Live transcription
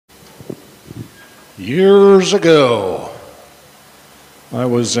Years ago, I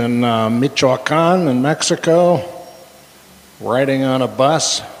was in Michoacan in Mexico, riding on a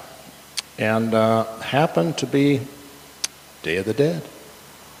bus, and happened to be Day of the Dead.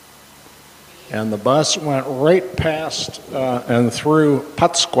 And the bus went right past and through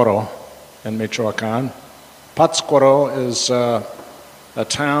Pátzcuaro in Michoacan. Pátzcuaro is a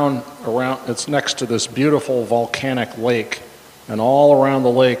town around, it's next to this beautiful volcanic lake, and all around the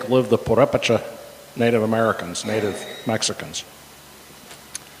lake live the Purépecha Native Americans, Native Mexicans.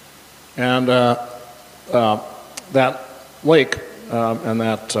 And that lake and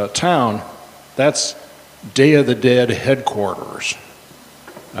that town, that's Day of the Dead headquarters.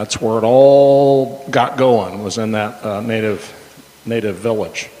 That's where it all got going, was in that native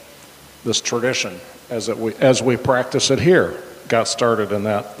village. This tradition, as we practice it here, got started in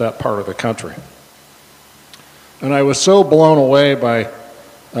that part of the country. And I was so blown away by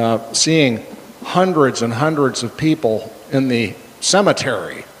seeing hundreds and hundreds of people in the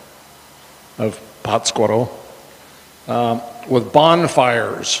cemetery of Pátzcuaro with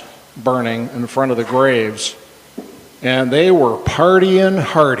bonfires burning in front of the graves, and they were partying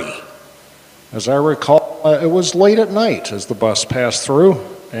hardy. As I recall, it was late at night as the bus passed through,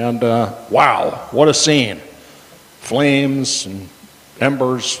 and wow, what a scene. Flames and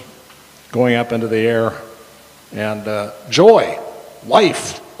embers going up into the air, and joy,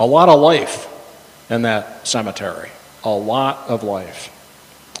 life, a lot of life in that cemetery, a lot of life.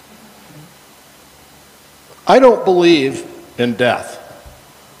 I don't believe in death.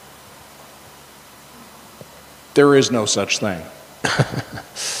 There is no such thing.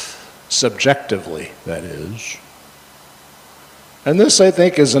 Subjectively, that is. And this, I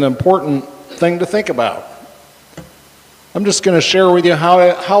think, is an important thing to think about. I'm just going to share with you how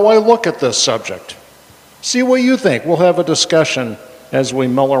I look at this subject. See what you think. We'll have a discussion as we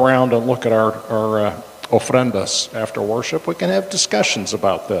mill around and look at our ofrendas after worship. We can have discussions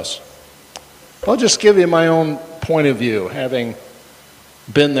about this. I'll just give you my own point of view, having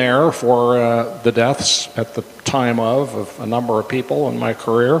been there for the deaths at the time of a number of people in my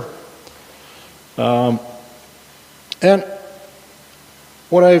career. And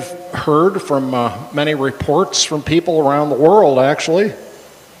what I've heard from many reports from people around the world, actually,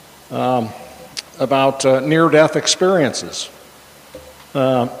 about near-death experiences.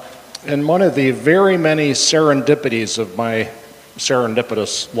 And one of the very many serendipities of my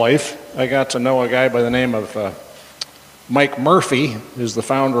serendipitous life, I got to know a guy by the name of Mike Murphy, who's the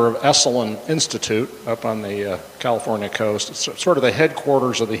founder of Esalen Institute up on the California coast. It's sort of the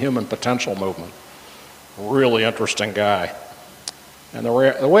headquarters of the human potential movement. Really interesting guy. And the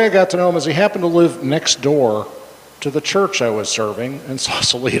way I got to know him is he happened to live next door to the church I was serving in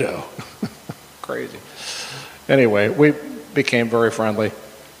Sausalito. Crazy. Anyway, we became very friendly.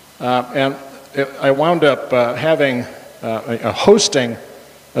 And I wound up hosting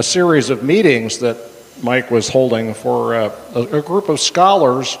a series of meetings that Mike was holding for a group of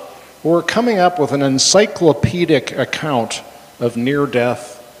scholars who were coming up with an encyclopedic account of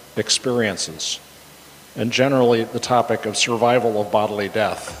near-death experiences. And generally, the topic of survival of bodily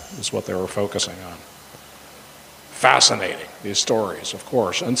death is what they were focusing on. Fascinating, these stories, of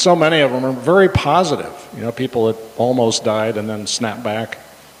course. And so many of them are very positive. You know, people that almost died and then snapped back.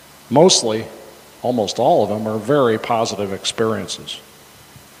 Mostly, almost all of them are very positive experiences.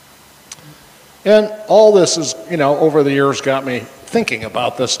 And all this is, you know, over the years got me thinking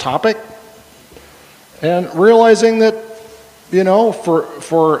about this topic and realizing that, you know,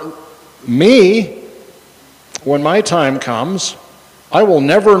 for me, when my time comes, I will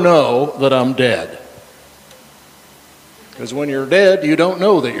never know that I'm dead. Because when you're dead, you don't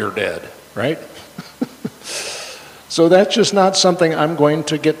know that you're dead, right? So that's just not something I'm going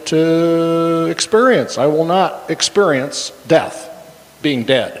to get to experience. I will not experience death, being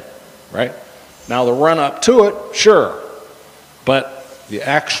dead, right? Now the run up to it, sure, but the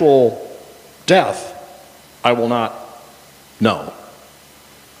actual death, I will not know.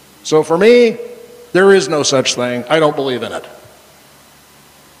 So for me, there is no such thing. I don't believe in it.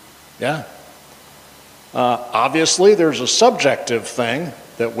 Yeah. Obviously, there's a subjective thing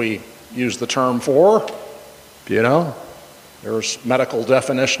that we use the term for. You know, there's medical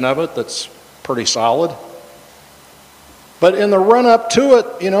definition of it that's pretty solid. But in the run-up to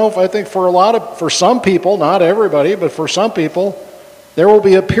it, you know, I think for some people, not everybody, but for some people, there will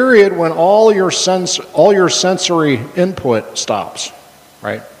be a period when all your sensory input stops,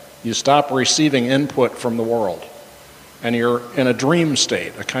 right? You stop receiving input from the world, and you're in a dream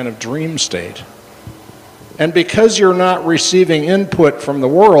state, a kind of dream state. And because you're not receiving input from the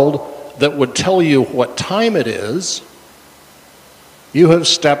world that would tell you what time it is,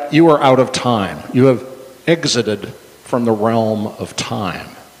 You are out of time. You have exited from the realm of time.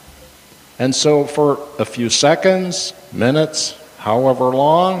 And so for a few seconds, minutes, however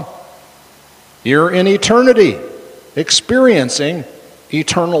long, you're in eternity, experiencing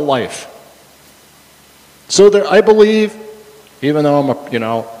eternal life. So that I believe, even though I'm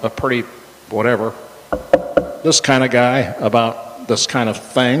a pretty whatever, this kind of guy about this kind of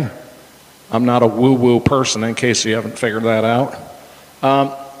thing, I'm not a woo-woo person in case you haven't figured that out.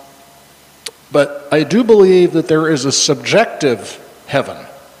 But I do believe that there is a subjective heaven.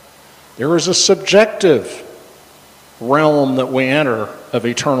 There is a subjective realm that we enter of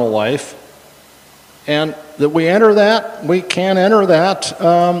eternal life. And that we can enter that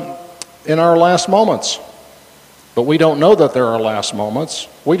in our last moments. But we don't know that they're our last moments.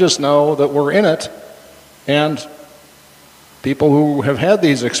 We just know that we're in it. And people who have had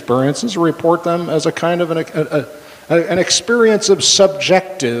these experiences report them as a kind of an experience of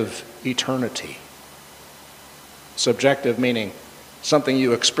subjective eternity. Subjective meaning something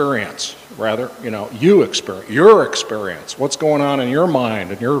you experience, rather, you experience, your experience, what's going on in your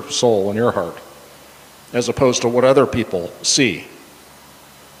mind and your soul and your heart, as opposed to what other people see.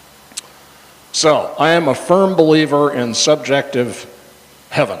 So, I am a firm believer in subjective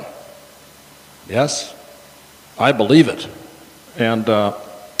heaven. Yes, I believe it. And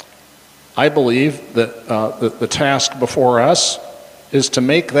I believe that the task before us is to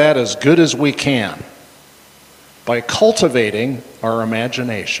make that as good as we can by cultivating our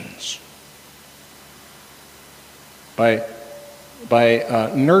imaginations, by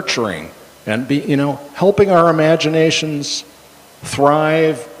nurturing and helping our imaginations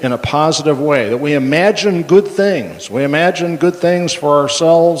thrive in a positive way, that we imagine good things. We imagine good things for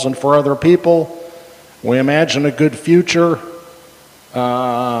ourselves and for other people. We imagine a good future.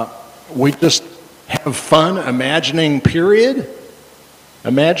 We just have fun imagining, period.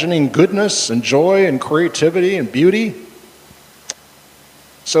 Imagining goodness and joy and creativity and beauty.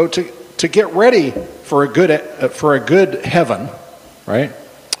 So to get ready for a good heaven, right?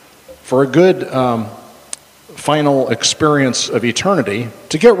 For a good final experience of eternity,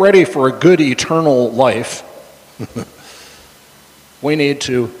 to get ready for a good eternal life, we need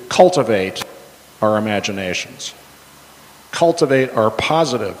to cultivate our imaginations. Cultivate our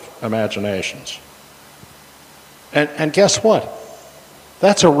positive imaginations. And guess what?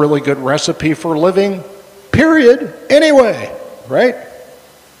 That's a really good recipe for living, period, anyway, right?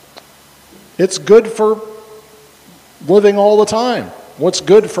 It's good for living all the time. What's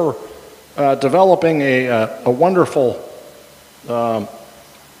good for developing a wonderful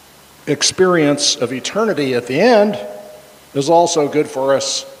experience of eternity at the end is also good for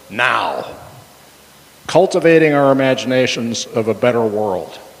us now. Cultivating our imaginations of a better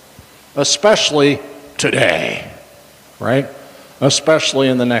world, especially today, right? Especially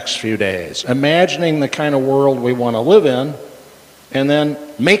in the next few days. Imagining the kind of world we want to live in and then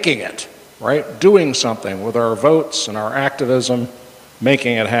making it, right? Doing something with our votes and our activism,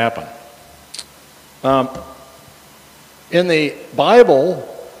 making it happen. In the Bible,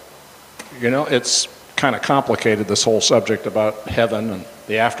 it's kind of complicated, this whole subject about heaven and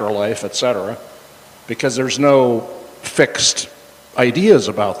the afterlife, etc., because there's no fixed ideas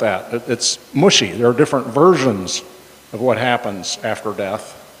about that. It's mushy. There are different versions of what happens after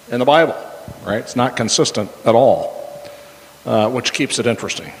death in the Bible, right? It's not consistent at all, which keeps it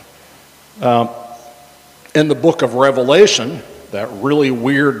interesting. In the book of Revelation, that really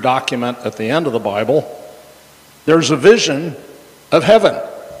weird document at the end of the Bible, there's a vision of heaven.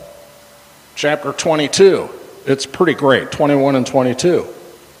 Chapter 22. It's pretty great, 21 and 22.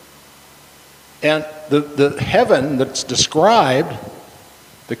 And the heaven that's described,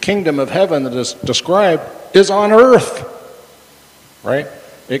 the kingdom of heaven that is described, is on earth, right?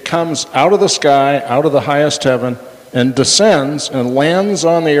 It comes out of the sky, out of the highest heaven, and descends and lands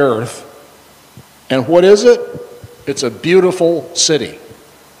on the earth. And what is it? It's a beautiful city.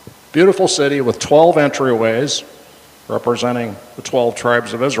 Beautiful city with 12 entryways, representing the 12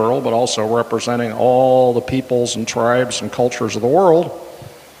 tribes of Israel, but also representing all the peoples and tribes and cultures of the world.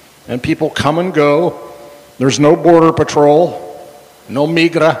 And people come and go. There's no border patrol, no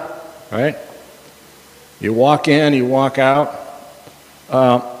migra, right? You walk in, you walk out.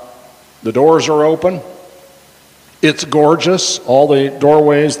 The doors are open. It's gorgeous. All the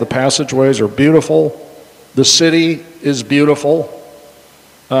doorways, the passageways are beautiful. The city is beautiful.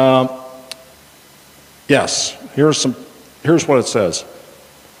 Yes, here's what it says.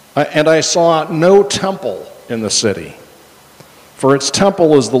 And I saw no temple in the city, for its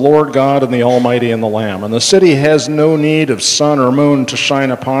temple is the Lord God and the Almighty and the Lamb. And the city has no need of sun or moon to shine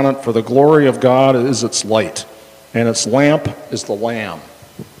upon it, for the glory of God is its light, and its lamp is the Lamb.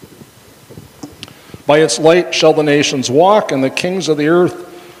 By its light shall the nations walk, and the kings of the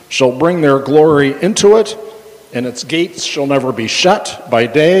earth shall bring their glory into it, and its gates shall never be shut by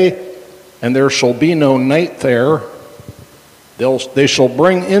day, and there shall be no night there. They shall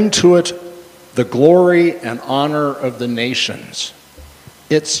bring into it the glory and honor of the nations.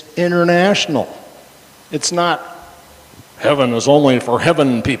 It's international. It's not heaven is only for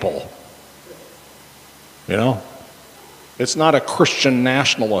heaven people. You know? It's not a Christian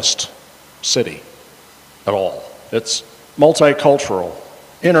nationalist city at all. It's multicultural,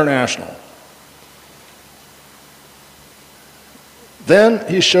 international. Then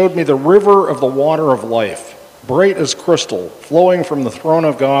he showed me the river of the water of life, bright as crystal, flowing from the throne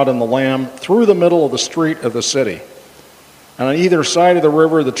of God and the Lamb through the middle of the street of the city. And on either side of the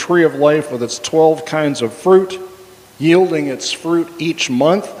river, the tree of life with its 12 kinds of fruit, yielding its fruit each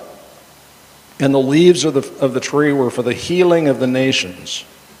month. And the leaves of the tree were for the healing of the nations.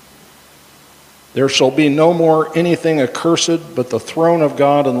 There shall be no more anything accursed, but the throne of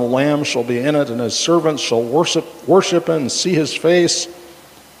God and the Lamb shall be in it, and his servants shall worship him and see his face.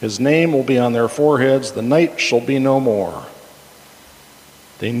 His name will be on their foreheads. The night shall be no more.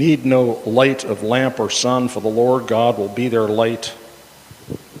 They need no light of lamp or sun, for the Lord God will be their light,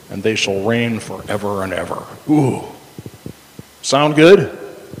 and they shall reign forever and ever. Ooh. Sound good?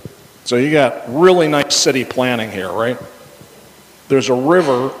 So you got really nice city planning here, right? There's a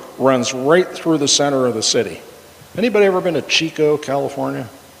river runs right through the center of the city. Anybody ever been to Chico, California? Do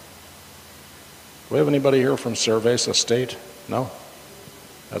we have anybody here from Cerveza State? No?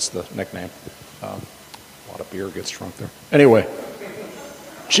 That's the nickname. A lot of beer gets drunk there. Anyway,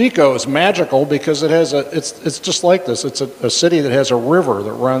 Chico is magical because it has it's just like this. It's a city that has a river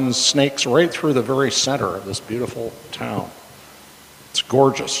that runs, snakes right through the very center of this beautiful town. It's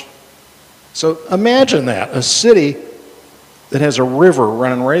gorgeous. So imagine that, a city that has a river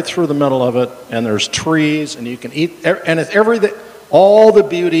running right through the middle of it, and there's trees, and you can eat, and it's everything. All the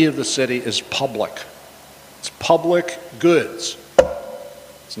beauty of the city is public. It's public goods.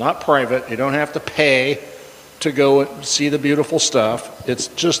 It's not private. You don't have to pay to go and see the beautiful stuff. It's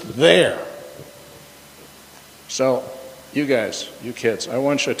just there. So, you guys, you kids, I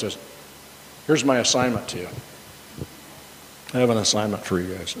want you to, here's my assignment to you. I have an assignment for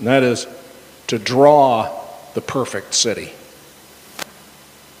you guys, and that is to draw the perfect city.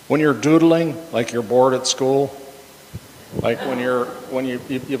 When you're doodling, like you're bored at school, like when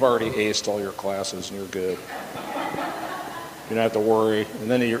you've already aced all your classes and you're good. You don't have to worry,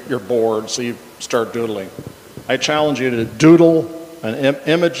 and then you're bored, so you start doodling. I challenge you to doodle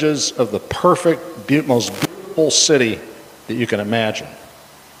images of the perfect, most beautiful city that you can imagine,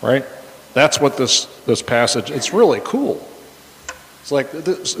 right? That's what this passage, it's really cool. It's like,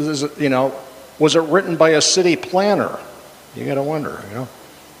 you know, was it written by a city planner? You gotta wonder, you know.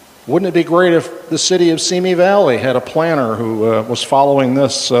 Wouldn't it be great if the city of Simi Valley had a planner who was following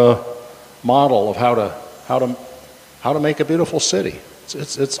this model of how to make a beautiful city?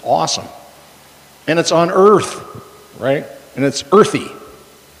 It's awesome, and it's on Earth, right? And it's earthy,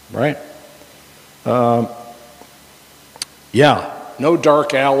 right? Yeah, no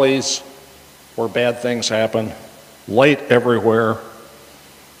dark alleys where bad things happen. Light everywhere,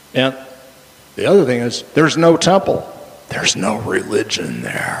 and the other thing is there's no temple. There's no religion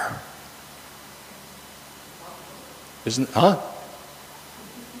there. Huh?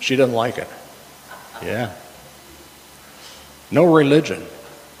 She doesn't like it. Yeah. No religion.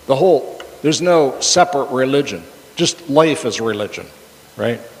 There's no separate religion. Just life is religion,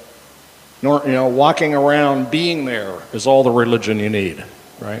 right? Nor, you know, walking around, being there is all the religion you need,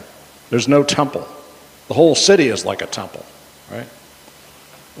 right? There's no temple. The whole city is like a temple, right?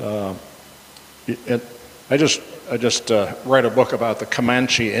 I just read a book about the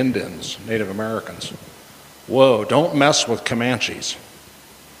Comanche Indians, Native Americans. Whoa, don't mess with Comanches.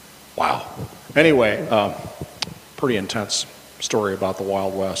 Wow. Anyway, pretty intense story about the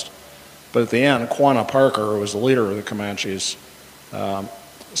Wild West. But at the end, Quanah Parker, who was the leader of the Comanches,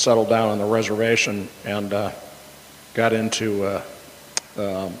 settled down on the reservation and got into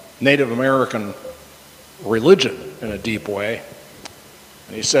Native American religion in a deep way.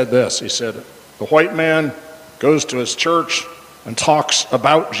 And he said this, he said, the white man goes to his church and talks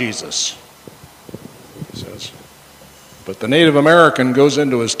about Jesus, he says. But the Native American goes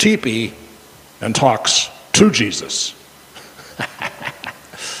into his teepee and talks to Jesus.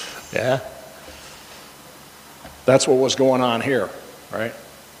 Yeah? That's what was going on here, right?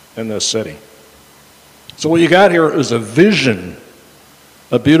 In this city. So what you got here is a vision,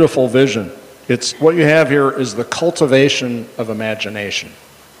 a beautiful vision. What you have here is the cultivation of imagination,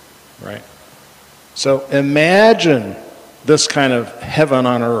 right? So imagine this kind of heaven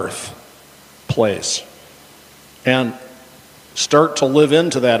on earth place and start to live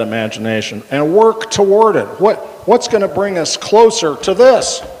into that imagination and work toward it. What's going to bring us closer to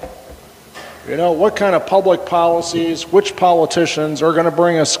this? You know, what kind of public policies, which politicians are going to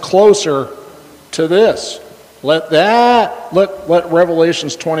bring us closer to this? Let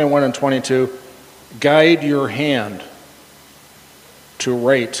Revelations 21 and 22 guide your hand to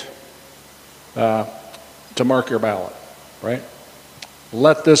rate, to mark your ballot, right?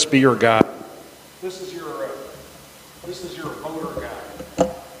 Let this be your guide. This is your voter guide. Your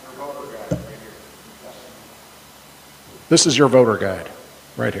voter guide right here. This is your voter guide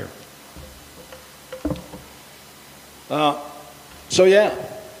right here. So yeah,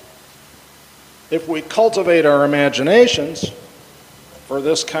 if we cultivate our imaginations for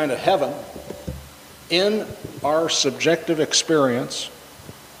this kind of heaven in our subjective experience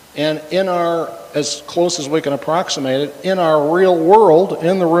and in our, as close as we can approximate it, in our real world,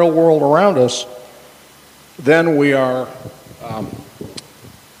 in the real world around us, then we're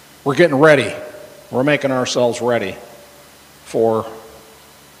getting ready. We're making ourselves ready for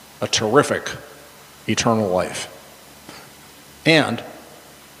a terrific eternal life and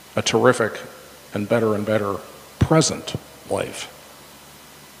a terrific and better present life.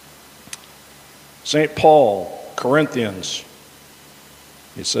 St. Paul, Corinthians,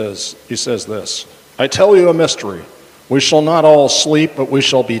 he says this, I tell you a mystery. We shall not all sleep, but we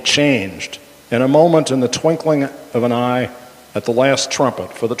shall be changed in a moment, in the twinkling of an eye, at the last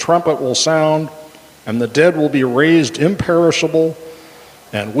trumpet. For the trumpet will sound, and the dead will be raised imperishable,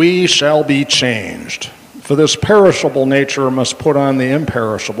 and we shall be changed. For this perishable nature must put on the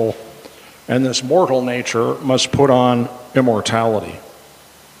imperishable, and this mortal nature must put on immortality.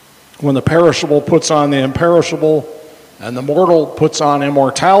 When the perishable puts on the imperishable, and the mortal puts on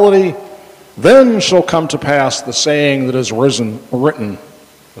immortality, then shall come to pass the saying that is written.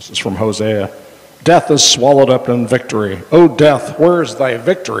 This is from Hosea. Death is swallowed up in victory. O death, where is thy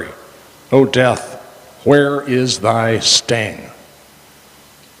victory? O death, where is thy sting?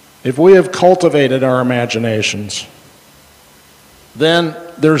 If we have cultivated our imaginations, then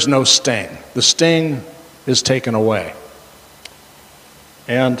there's no sting. The sting is taken away.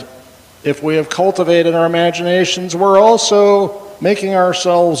 And if we have cultivated our imaginations, we're also making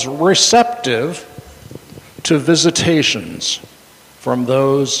ourselves receptive to visitations from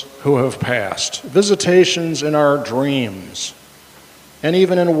those who have passed. Visitations in our dreams, and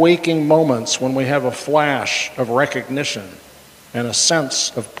even in waking moments when we have a flash of recognition and a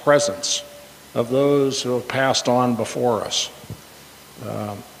sense of presence of those who have passed on before us.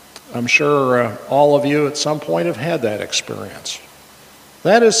 I'm sure all of you at some point have had that experience.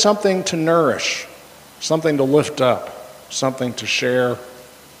 That is something to nourish, something to lift up, something to share,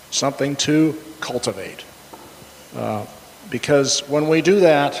 something to cultivate. Because when we do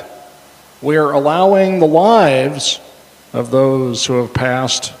that, we are allowing the lives of those who have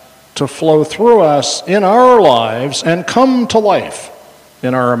passed to flow through us in our lives and come to life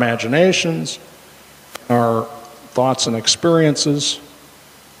in our imaginations, our thoughts and experiences,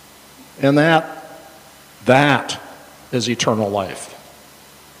 and that is eternal life.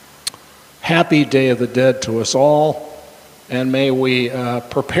 Happy Day of the Dead to us all, and may we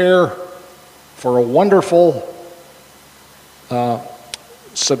prepare for a wonderful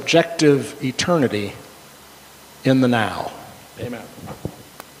subjective eternity in the now. Amen.